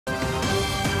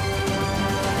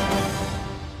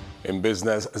In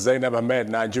business, Zainab Ahmed,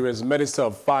 Nigeria's Minister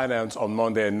of Finance, on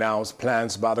Monday announced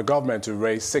plans by the government to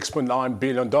raise $6.9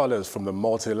 billion from the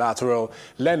multilateral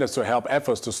lenders to help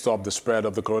efforts to stop the spread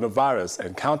of the coronavirus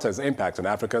and counter its impact on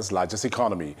Africa's largest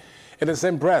economy. In the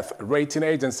same breath, rating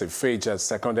agency Fitch has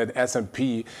seconded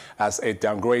S&P as it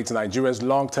downgrades Nigeria's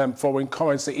long-term foreign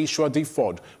currency issuer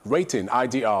default rating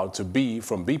IDR to B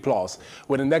from B+,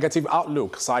 with a negative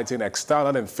outlook, citing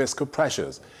external and fiscal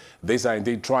pressures. These are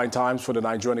indeed trying times for the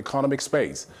Nigerian economic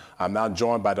space. I'm now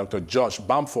joined by Dr. Josh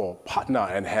Bamfo, partner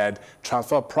and head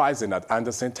transfer pricing at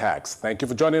Andersen Tax. Thank you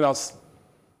for joining us.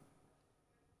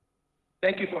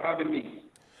 Thank you for having me.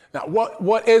 Now,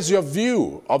 what is your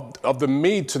view of the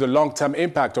mid to the long-term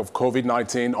impact of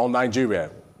COVID-19 on Nigeria?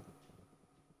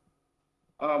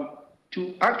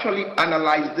 To actually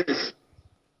analyze this,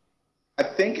 I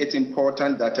think it's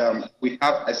important that we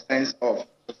have a sense of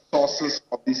the sources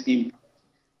of this impact.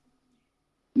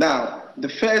 Now, the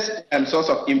first source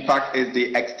of impact is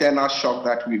the external shock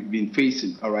that we've been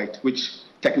facing, all right, which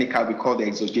technically we call the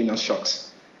exogenous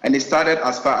shocks. And it started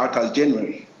as far out as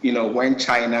January, when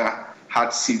China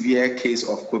had severe case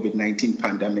of COVID-19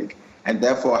 pandemic and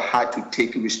therefore had to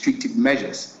take restrictive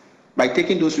measures. By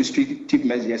taking those restrictive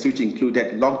measures, which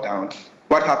included lockdown,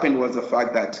 what happened was the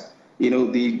fact that,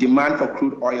 the demand for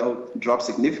crude oil dropped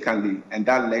significantly, and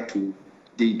that led to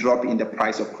the drop in the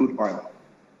price of crude oil.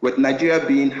 With Nigeria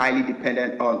being highly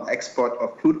dependent on export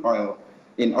of crude oil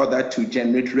in order to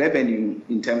generate revenue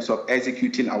in terms of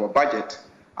executing our budget,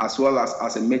 as well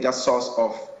as a major source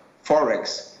of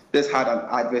forex, this had an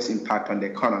adverse impact on the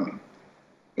economy.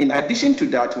 In addition to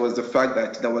that was the fact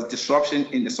that there was disruption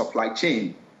in the supply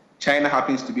chain. China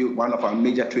happens to be one of our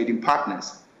major trading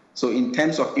partners. So in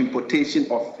terms of importation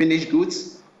of finished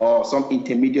goods or some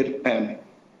intermediate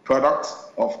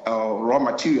products of raw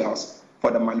materials, for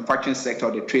the manufacturing sector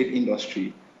or the trade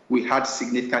industry, we had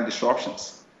significant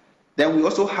disruptions. Then we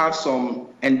also have some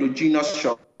endogenous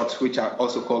shocks, which are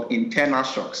also called internal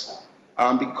shocks.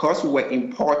 Because we were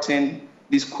importing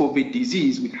this COVID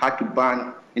disease, we had to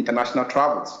ban international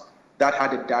travels. That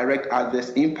had a direct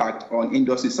adverse impact on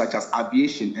industries such as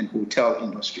aviation and hotel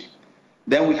industry.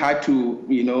 Then we had to,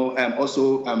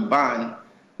 also ban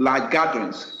large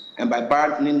gatherings. And by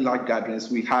banning large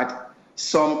gatherings, we had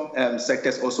some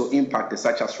sectors also impacted,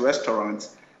 such as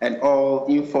restaurants and all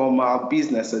informal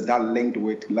businesses that linked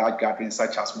with large gatherings,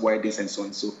 such as weddings and so on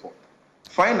and so forth.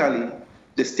 Finally,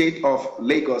 the state of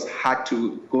Lagos had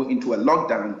to go into a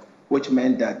lockdown, which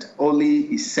meant that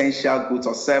only essential goods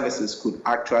or services could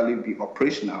actually be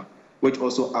operational, which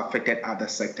also affected other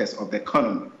sectors of the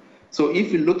economy. So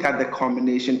if you look at the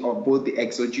combination of both the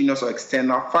exogenous or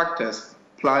external factors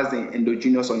plus the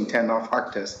endogenous or internal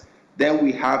factors, then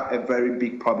we have a very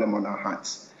big problem on our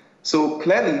hands. So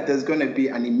clearly there's going to be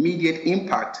an immediate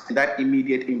impact, and that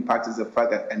immediate impact is the fact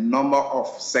that a number of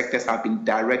sectors have been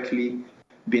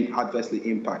adversely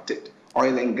impacted.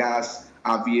 Oil and gas,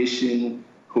 aviation,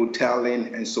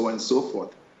 hoteling, and so on and so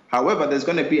forth. However, there's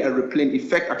going to be a rippling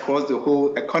effect across the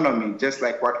whole economy, just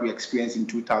like what we experienced in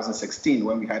 2016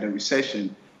 when we had a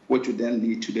recession, which would then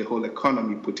lead to the whole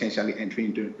economy potentially entering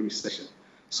into a recession.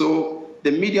 So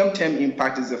the medium-term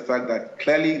impact is the fact that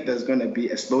clearly there's going to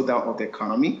be a slowdown of the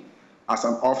economy as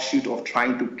an offshoot of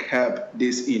trying to curb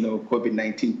this,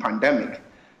 COVID-19 pandemic.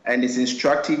 And it's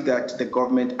instructive that the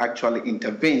government actually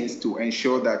intervenes to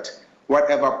ensure that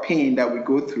whatever pain that we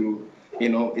go through,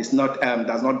 is not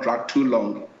does not drag too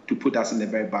long to put us in a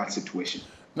very bad situation.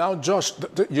 Now, Josh,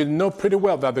 you know pretty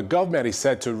well that the government is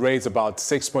set to raise about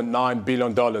 $6.9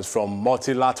 billion from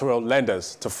multilateral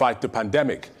lenders to fight the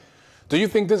pandemic. Do you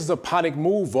think this is a panic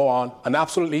move or an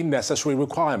absolutely necessary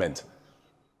requirement?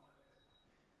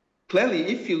 Clearly,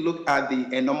 if you look at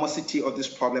the enormosity of this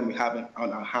problem we have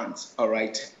on our hands, all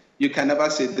right, you can never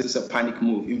say this is a panic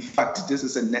move. In fact, this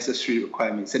is a necessary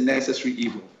requirement. It's a necessary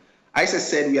evil. As I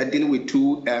said, we are dealing with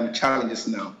two challenges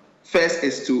now. First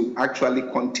is to actually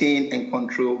contain and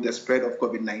control the spread of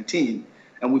COVID-19.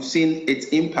 And we've seen its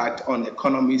impact on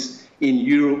economies in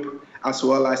Europe as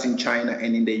well as in China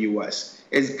and in the US.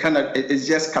 It's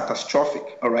just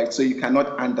catastrophic, all right? So you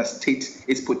cannot understate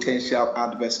its potential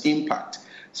adverse impact.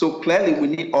 So clearly we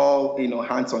need all,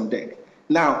 hands on deck.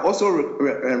 Now, also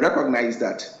recognize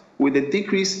that with the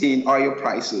decrease in oil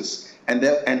prices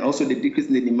and also the decrease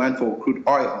in the demand for crude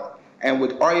oil, and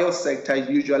with oil sector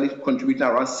usually contributing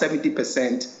around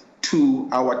 70% to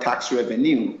our tax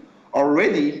revenue,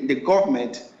 already the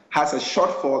government has a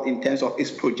shortfall in terms of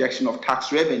its projection of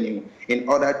tax revenue in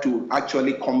order to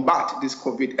actually combat this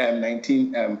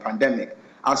COVID-19 pandemic,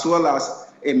 as well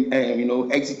as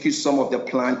execute some of the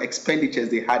planned expenditures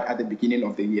they had at the beginning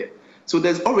of the year. So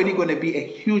there's already going to be a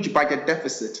huge budget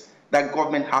deficit that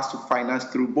government has to finance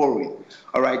through borrowing.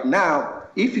 All right, now,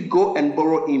 if you go and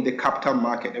borrow in the capital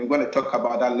market, and we're going to talk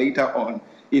about that later on,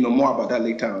 more about that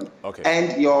later on, okay,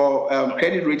 and your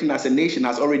credit rating as a nation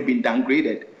has already been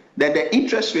downgraded, then the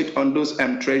interest rate on those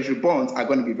treasury bonds are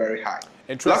going to be very high.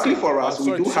 Luckily for us,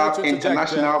 we do have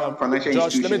international financial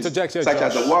institutions such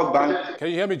as the World Bank. Can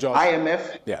you hear me, Josh?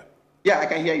 IMF. Yeah, I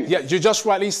can hear you. Yeah, you just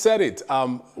rightly said it.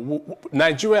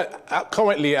 Nigeria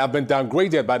currently have been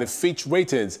downgraded by the Fitch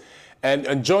ratings,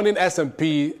 and joining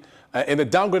S&P in the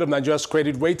downgrade of Nigeria's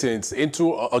credit ratings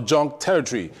into a junk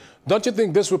territory. Don't you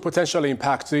think this will potentially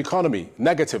impact the economy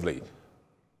negatively?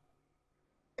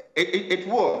 It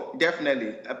will,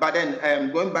 definitely. But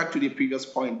then going back to the previous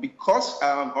point, because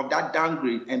of that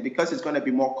downgrade and because it's going to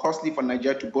be more costly for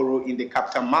Nigeria to borrow in the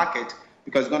capital market,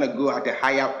 because it's going to go at a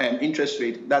higher interest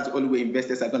rate, that's the only way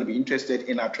investors are going to be interested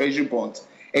in our treasury bonds.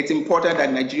 It's important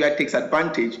that Nigeria takes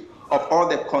advantage of all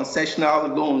the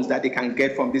concessional loans that they can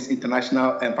get from these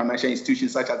international financial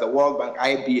institutions such as the World Bank,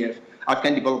 IBF,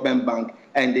 African Development Bank,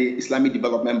 and the Islamic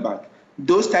Development Bank.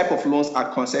 Those type of loans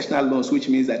are concessional loans, which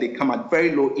means that they come at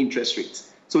very low interest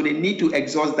rates. So they need to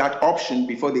exhaust that option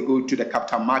before they go to the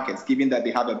capital markets, given that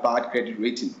they have a bad credit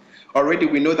rating. Already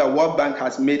we know that World Bank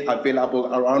has made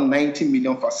available around 90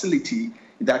 million facility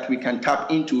that we can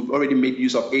tap into. We've already made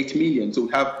use of 8 million. So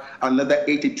we have another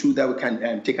 82 that we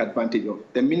can take advantage of.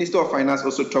 The Minister of Finance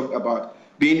also talked about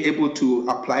being able to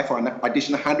apply for an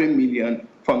additional 100 million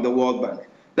from the World Bank.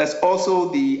 There's also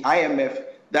the IMF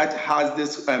that has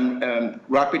this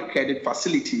rapid credit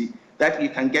facility that you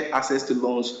can get access to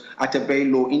loans at a very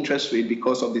low interest rate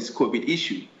because of this COVID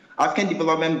issue. African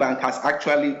Development Bank has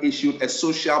actually issued a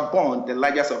social bond, the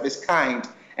largest of its kind,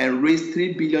 and raised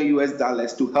 $3 billion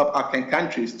to help African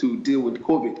countries to deal with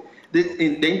COVID. The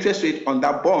interest rate on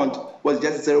that bond was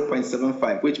just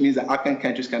 0.75, which means that African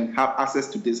countries can have access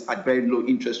to this at very low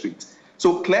interest rates.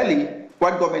 So clearly,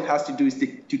 what government has to do is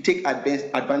to take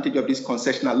advantage of these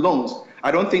concessional loans.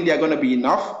 I don't think they are going to be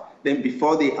enough then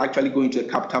before they actually go into the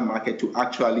capital market to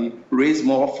actually raise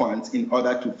more funds in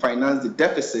order to finance the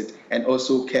deficit and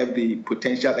also curb the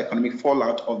potential economic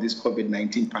fallout of this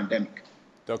COVID-19 pandemic.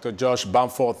 Dr. Josh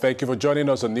Bamfo, thank you for joining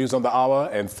us on News on the Hour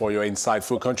and for your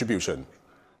insightful contribution.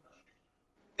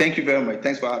 Thank you very much.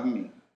 Thanks for having me.